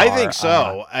so far. I think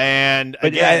so. But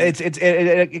again,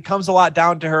 it comes a lot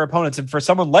down to her opponents, and for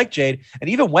someone like Jade, and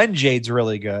even when Jade's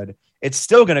really good, it's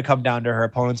still going to come down to her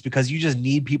opponents, because you just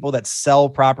need people that sell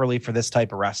properly for this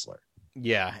type of wrestler.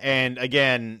 Yeah, and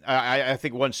again, I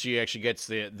think once she actually gets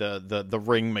the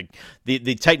ring,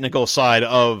 the technical side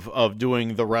of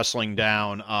doing the wrestling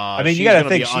down, you got to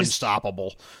think she's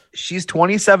unstoppable. She's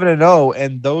 27-0,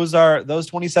 and those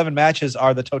 27 matches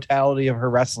are the totality of her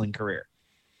wrestling career.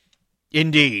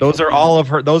 Indeed, those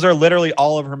are literally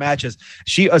all of her matches.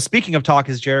 She, speaking of Talk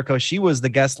is Jericho, she was the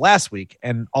guest last week,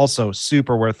 and also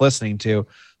super worth listening to.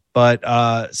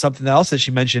 But something else that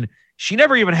she mentioned, she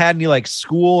never even had any like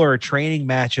school or training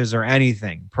matches or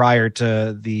anything prior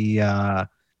to the Shaq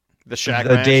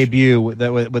match? Debut with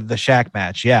the Shaq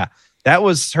match. Yeah, that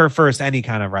was her first any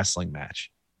kind of wrestling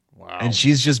match. Wow. And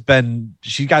she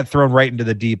got thrown right into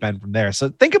the deep end from there. So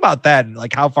think about that, and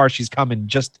like how far she's come in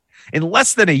just in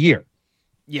less than a year.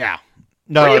 Yeah.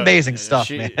 Pretty amazing stuff,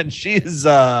 man. She's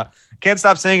can't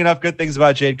stop saying enough good things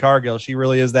about Jade Cargill. She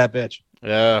really is that bitch.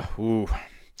 Yeah.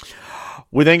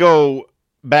 We then go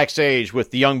backstage with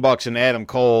the Young Bucks and Adam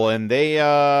Cole, and they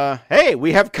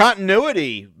we have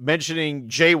continuity, mentioning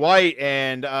Jay White,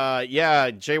 and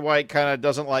Jay White kind of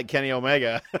doesn't like Kenny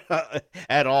Omega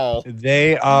at all.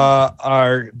 They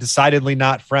are decidedly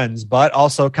not friends, but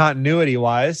also continuity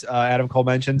wise, Adam Cole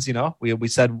mentions, we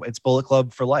said it's Bullet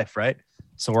Club for life, right?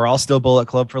 So we're all still Bullet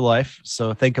Club for life.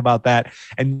 So think about that,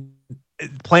 and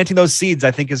planting those seeds, I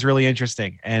think, is really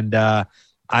interesting. And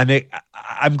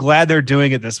I'm glad they're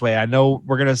doing it this way. I know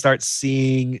we're going to start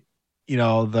seeing,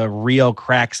 the real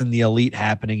cracks in the elite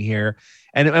happening here.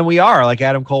 And we are. Like,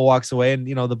 Adam Cole walks away, and,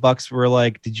 the Bucks were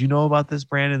like, did you know about this,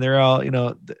 Brandon? They're all,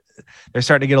 they're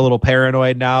starting to get a little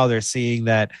paranoid now. They're seeing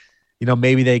that,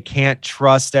 maybe they can't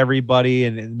trust everybody,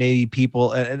 and maybe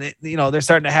people, and they're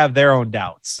starting to have their own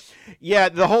doubts. Yeah,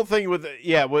 the whole thing with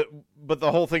but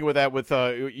the whole thing with that with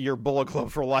your Bullet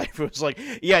Club for life was like,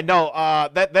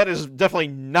 that is definitely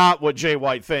not what Jay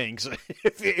White thinks.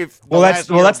 That's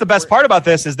the best part about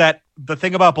this is that the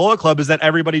thing about Bullet Club is that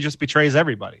everybody just betrays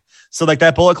everybody. So like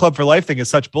that Bullet Club for life thing is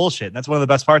such bullshit. And that's one of the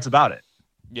best parts about it.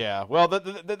 Yeah, well,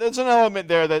 there's an element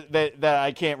there that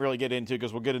I can't really get into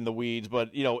because we'll get in the weeds. But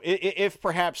if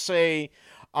perhaps say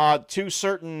two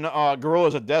certain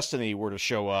Guerrillas of Destiny were to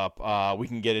show up, we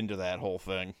can get into that whole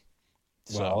thing.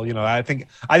 So, well, I think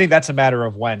that's a matter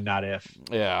of when, not if.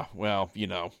 Yeah, well,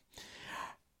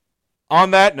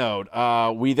 On that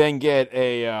note, we then get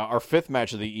our fifth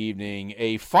match of the evening,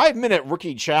 a 5-minute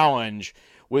rookie challenge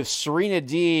with Serena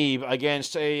Deeb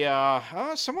against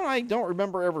someone I don't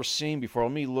remember ever seeing before.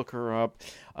 Let me look her up.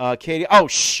 Katie. Oh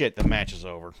shit, the match is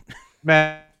over.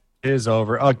 Match is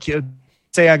over.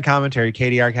 Say on commentary,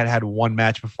 Katie Arquette had one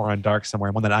match before on Dark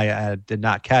somewhere, one that I did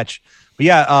not catch. But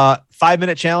yeah,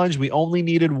 5-minute challenge. We only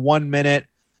needed 1 minute.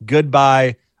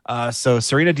 Goodbye. So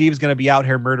Serena Deeb is going to be out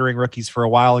here murdering rookies for a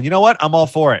while. And you know what? I'm all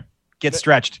for it. Get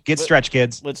stretched, kids.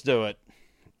 Let's do it.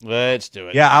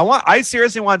 Yeah, I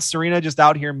seriously want Serena just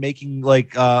out here making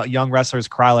like young wrestlers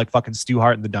cry like fucking Stu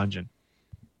Hart in the dungeon.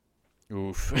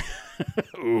 Oof.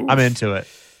 I'm into it.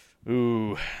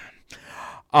 Ooh.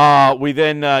 We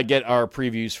then get our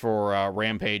previews for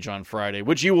Rampage on Friday,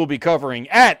 which you will be covering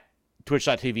at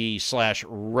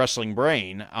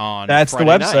twitch.tv/WrestlingBrain on That's Friday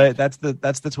the website. night.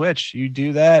 That's the Twitch. You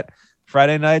do that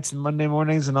Friday nights and Monday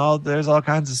mornings and there's all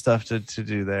kinds of stuff to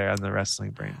do there on the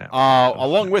Wrestling Brain Network.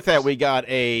 Along with that, we got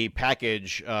a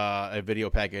package, a video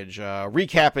package,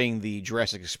 recapping the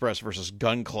Jurassic Express versus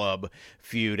Gun Club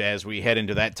feud as we head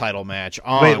into that title match.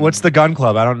 Wait, what's the Gun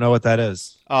Club? I don't know what that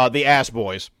is. The Ass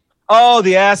Boys. Oh,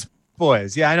 the Ass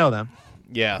Boys. Yeah, I know them.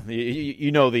 Yeah,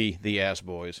 you know the Ass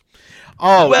Boys.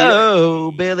 Oh,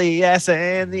 whoa, Billy Ass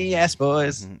and the Ass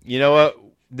Boys. You know what?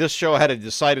 This show had a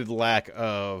decided lack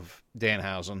of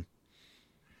Danhausen.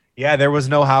 Yeah, there was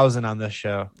no Hausen on this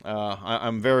show.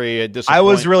 I'm very disappointed. I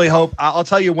was really I'll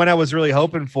tell you when I was really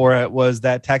hoping for it was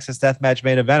that Texas Deathmatch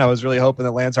main event. I was really hoping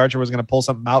that Lance Archer was going to pull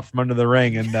something out from under the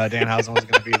ring and Danhausen was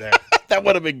going to be there. That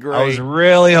would have been great. I was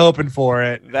really hoping for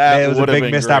it. That it was a would have big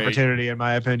been missed great. Opportunity, in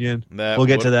my opinion. We'll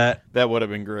get to that. That would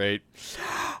have been great.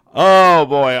 Oh,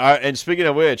 boy. And speaking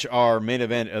of which, our main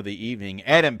event of the evening,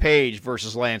 Adam Page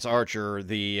versus Lance Archer for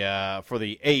the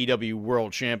AEW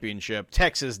World Championship,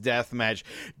 Texas Death Match.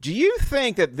 Do you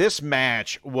think that this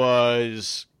match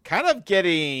was kind of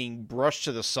getting brushed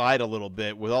to the side a little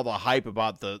bit with all the hype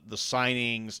about the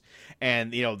signings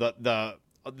and,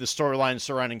 the storyline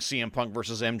surrounding CM Punk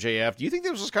versus MJF? Do you think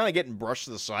this was kind of getting brushed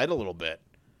to the side a little bit?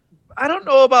 I don't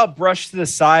know about brushed to the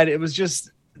side. It was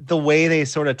just the way they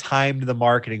sort of timed the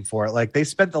marketing for it. Like they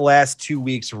spent the last 2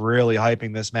 weeks really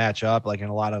hyping this match up, like in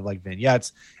a lot of like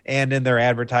vignettes and in their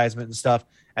advertisement and stuff.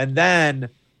 And then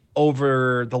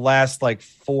over the last like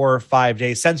 4 or 5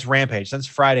 days since Rampage, since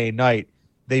Friday night,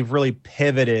 they've really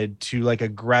pivoted to like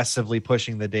aggressively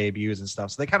pushing the debuts and stuff.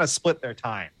 So they kind of split their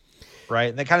time. Right.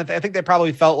 And they kind of, I think they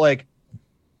probably felt like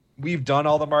we've done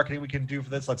all the marketing we can do for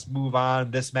this. Let's move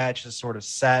on. This match is sort of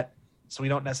set. So we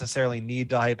don't necessarily need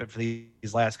to hype it for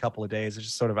these last couple of days. It's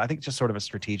just sort of, I think just sort of a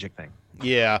strategic thing.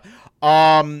 Yeah.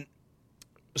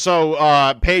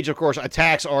 So Page, of course,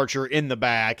 attacks Archer in the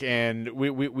back, and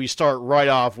we start right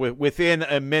off within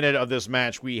a minute of this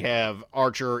match, we have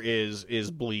Archer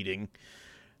is bleeding.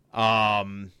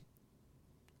 Then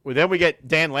we get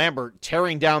Dan Lambert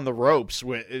tearing down the ropes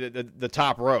with the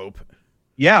top rope.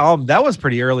 Yeah, that was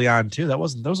pretty early on too. That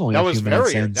was only a few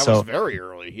minutes in. That was very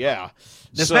early. Yeah.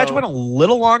 This match went a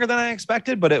little longer than I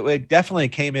expected, but it definitely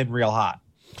came in real hot.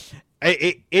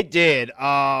 It did.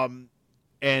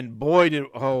 And boy,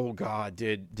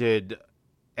 did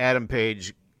Adam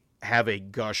Page have a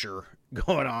gusher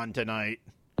going on tonight.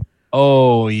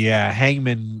 Oh yeah,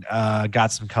 Hangman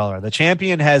got some color. The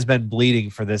champion has been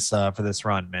bleeding for this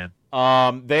run, man.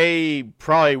 They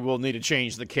probably will need to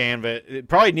change the canvas. It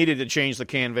probably needed to change the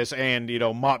canvas and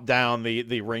mop down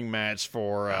the ring mats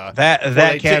for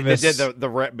that canvas. They did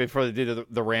before they did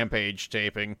the Rampage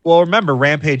taping. Well, remember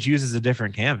Rampage uses a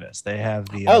different canvas. They have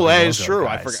the that is true.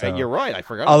 Guys, I forgot. so. You're right. I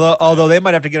forgot. Although they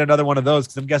might have to get another one of those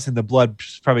because I'm guessing the blood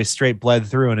probably straight bled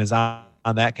through and is on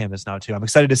that canvas now too. I'm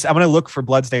excited to see. I'm going to look for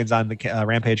bloodstains on the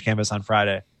Rampage canvas on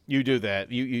Friday. You do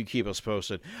that. You keep us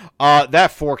posted.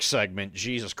 That fork segment,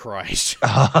 Jesus Christ.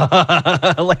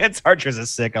 Lance Archer's a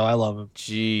sicko. I love him.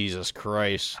 Jesus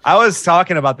Christ. I was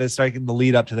talking about this, like in the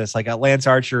lead up to this. Like Lance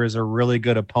Archer is a really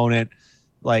good opponent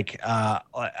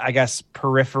I guess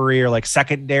periphery or like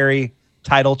secondary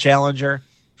title challenger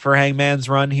for Hangman's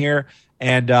run here.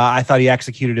 And I thought he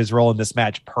executed his role in this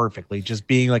match perfectly, just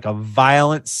being like a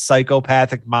violent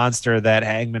psychopathic monster that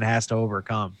Hangman has to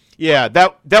overcome. Yeah,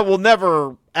 that will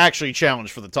never actually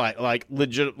challenge for the title. Like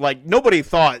legit, like nobody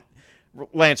thought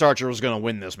Lance Archer was going to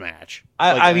win this match.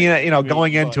 I mean,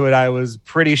 going into it, I was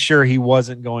pretty sure he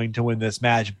wasn't going to win this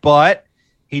match, but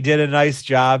he did a nice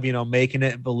job, making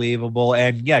it believable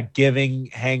and giving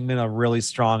Hangman a really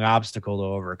strong obstacle to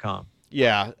overcome.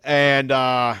 Yeah, and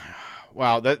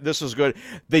wow, this was good.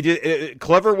 They did a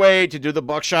clever way to do the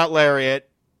buckshot lariat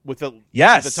with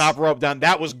the top rope down.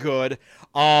 That was good.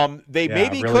 They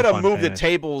maybe really could have moved the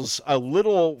tables a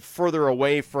little further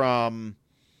away from.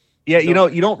 Yeah, you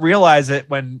don't realize it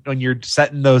when you're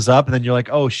setting those up, and then you're like,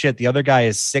 oh shit, the other guy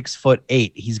is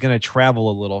 6'8". He's gonna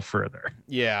travel a little further.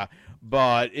 Yeah,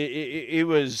 but it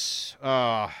was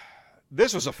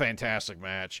this was a fantastic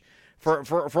match.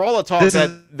 For all the talk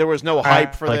there was no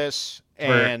hype for this,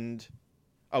 and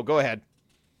go ahead.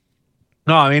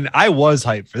 No, I mean I was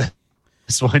hyped for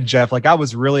this one, Jeff. Like I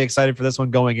was really excited for this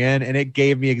one going in, and it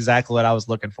gave me exactly what I was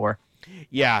looking for.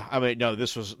 Yeah, I mean, no,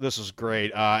 this was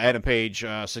great. Adam Page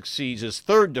succeeds his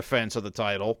third defense of the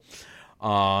title.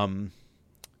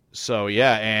 So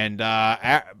yeah,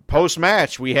 and post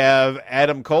match we have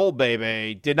Adam Cole,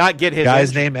 baby, did not get his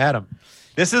guy's name Adam.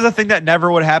 This is a thing that never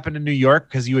would happen in New York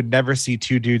because you would never see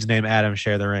two dudes named Adam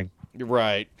share the ring.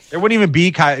 Right. There wouldn't even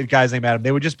be guys named Adam.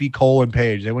 They would just be Cole and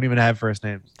Page. They wouldn't even have first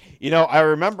names. I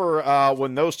remember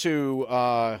when those two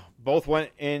both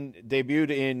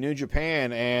debuted in New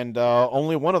Japan, and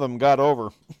only one of them got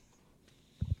over.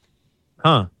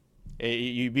 Huh.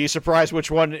 You'd be surprised which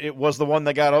one it was the one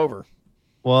that got over.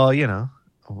 Well,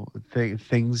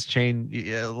 things change.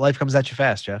 Life comes at you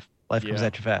fast, Jeff. Life comes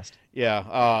at you fast.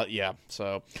 Yeah. Yeah.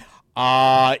 So,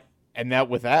 and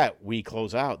with that, we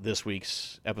close out this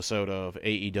week's episode of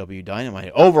AEW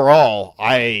Dynamite. Overall,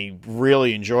 I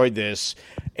really enjoyed this.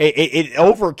 It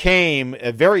overcame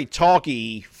a very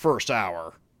talky first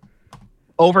hour.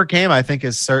 Overcame, I think,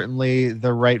 is certainly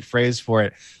the right phrase for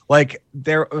it. Like,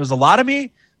 there was a lot of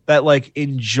me that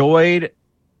enjoyed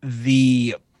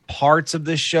the parts of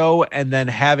the show and then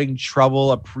having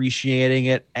trouble appreciating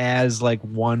it as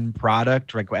one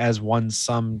product, as one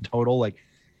sum total.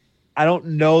 I don't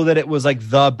know that it was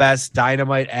the best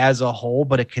Dynamite as a whole,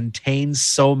 but it contains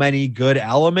so many good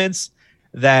elements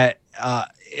that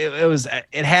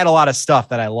it had a lot of stuff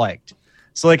that I liked.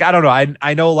 So I don't know.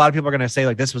 I know a lot of people are going to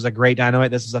say this was a great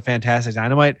Dynamite. This was a fantastic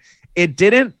Dynamite. It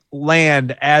didn't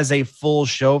land as a full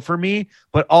show for me,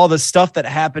 but all the stuff that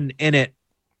happened in it,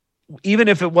 even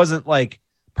if it wasn't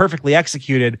perfectly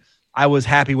executed, I was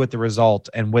happy with the result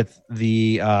and with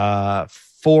the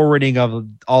forwarding of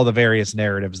all the various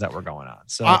narratives that were going on.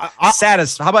 So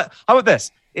How about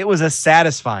this? It was a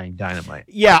satisfying Dynamite.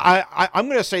 Yeah, I'm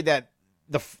going to say that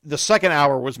the second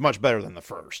hour was much better than the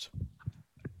first.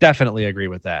 Definitely agree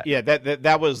with that. Yeah,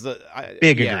 that was the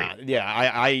big agree.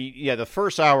 Yeah, the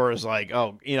first hour is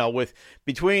with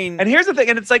between. And here's the thing,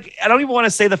 and it's I don't even want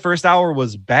to say the first hour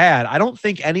was bad. I don't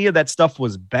think any of that stuff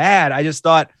was bad. I just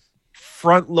thought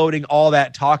front loading all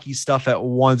that talky stuff at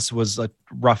once was a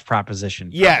rough proposition.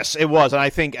 Yes, it was, and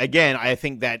I think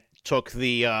that took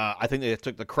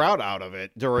the crowd out of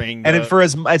it during. And for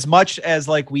as much as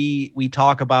we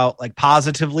talk about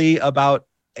positively about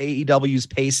AEW's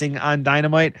pacing on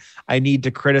Dynamite, I need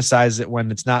to criticize it when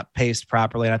it's not paced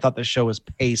properly. And I thought the show was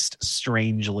paced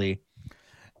strangely.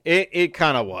 It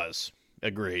kind of was.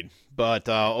 Agreed. But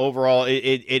overall,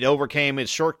 it overcame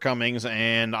its shortcomings,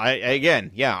 and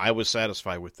I was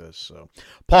satisfied with this. So,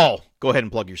 Paul, go ahead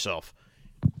and plug yourself.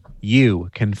 You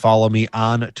can follow me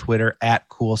on Twitter at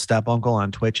CoolStepUncle,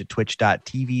 on Twitch at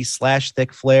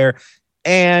twitch.tv/thickflare.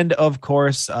 And of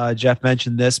course, Jeff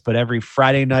mentioned this, but every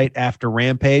Friday night after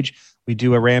Rampage, we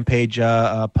do a Rampage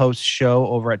post show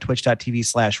over at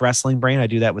twitch.tv/wrestlingbrain. I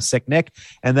do that with Sick Nick.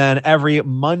 And then every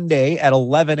Monday at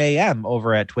 11 a.m.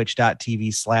 over at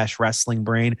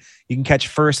twitch.tv/wrestlingbrain, you can catch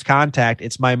First Contact.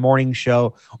 It's my morning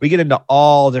show. We get into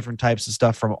all different types of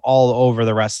stuff from all over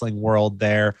the wrestling world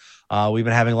there. We've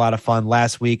been having a lot of fun.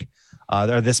 Last week,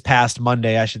 or this past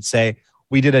Monday, I should say,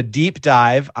 we did a deep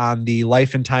dive on the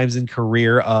life and times and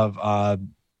career of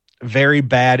very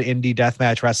bad indie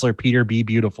deathmatch wrestler Peter B.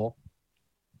 Beautiful.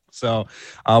 So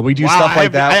we do stuff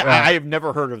like that. I have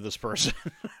never heard of this person.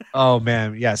 Oh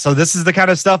man, yeah. So this is the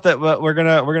kind of stuff that we're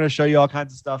gonna show you all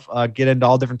kinds of stuff. Get into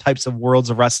all different types of worlds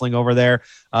of wrestling over there.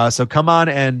 So come on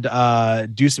and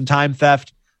do some time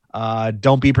theft.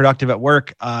 Don't be productive at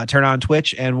work. Turn on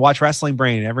Twitch and watch Wrestling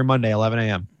Brain every Monday, 11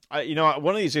 a.m.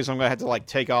 One of these days I'm gonna have to like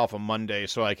take off on Monday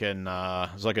so I can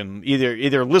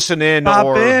either listen in Pop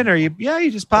or in, or you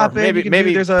just pop in. maybe You can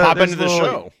maybe there's pop there's into the little-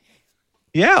 show.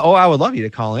 Yeah. Oh, I would love you to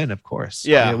call in, of course.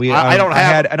 Yeah. I don't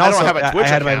have a Twitch I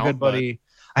had my account, good buddy.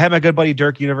 I had my good buddy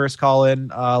Dirk Universe call in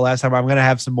last time. I'm going to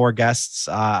have some more guests.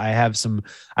 I have some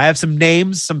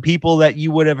names, some people that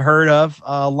you would have heard of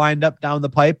lined up down the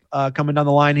pipe coming down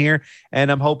the line here,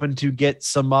 and I'm hoping to get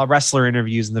some wrestler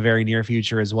interviews in the very near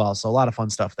future as well. So a lot of fun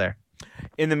stuff there.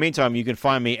 In the meantime, you can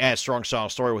find me at Strong Style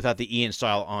Story without the Ian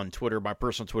style on Twitter. My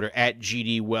personal Twitter at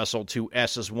GD Wessel, 2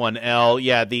 S's 1 L.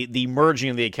 Yeah, the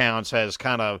merging of the accounts has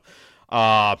kind of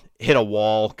hit a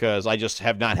wall because I just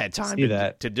have not had time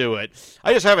to do it.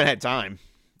 I just haven't had time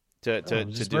to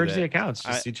just do merge that. the accounts.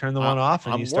 Just you turn the one off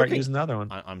and you start using the other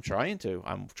one. I'm trying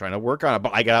to work on it,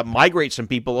 but I got to migrate some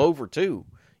people over too.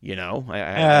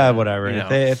 Whatever.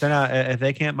 If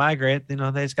they can't migrate, they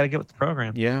just got to get with the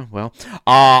program. Yeah, well,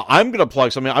 I'm gonna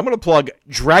plug something. I'm gonna plug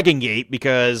Dragon Gate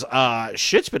because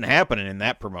shit's been happening in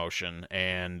that promotion,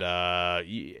 and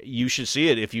you should see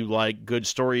it if you like good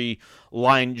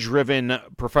storyline driven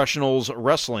professionals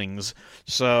wrestlings.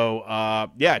 So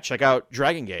yeah, check out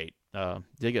Dragon Gate.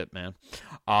 Dig it, man.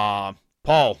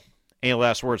 Paul, any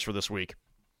last words for this week?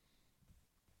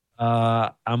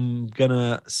 I'm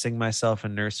gonna sing myself a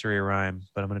nursery rhyme,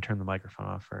 but I'm gonna turn the microphone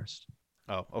off first.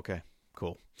 Oh, okay,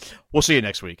 cool. We'll see you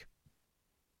next week.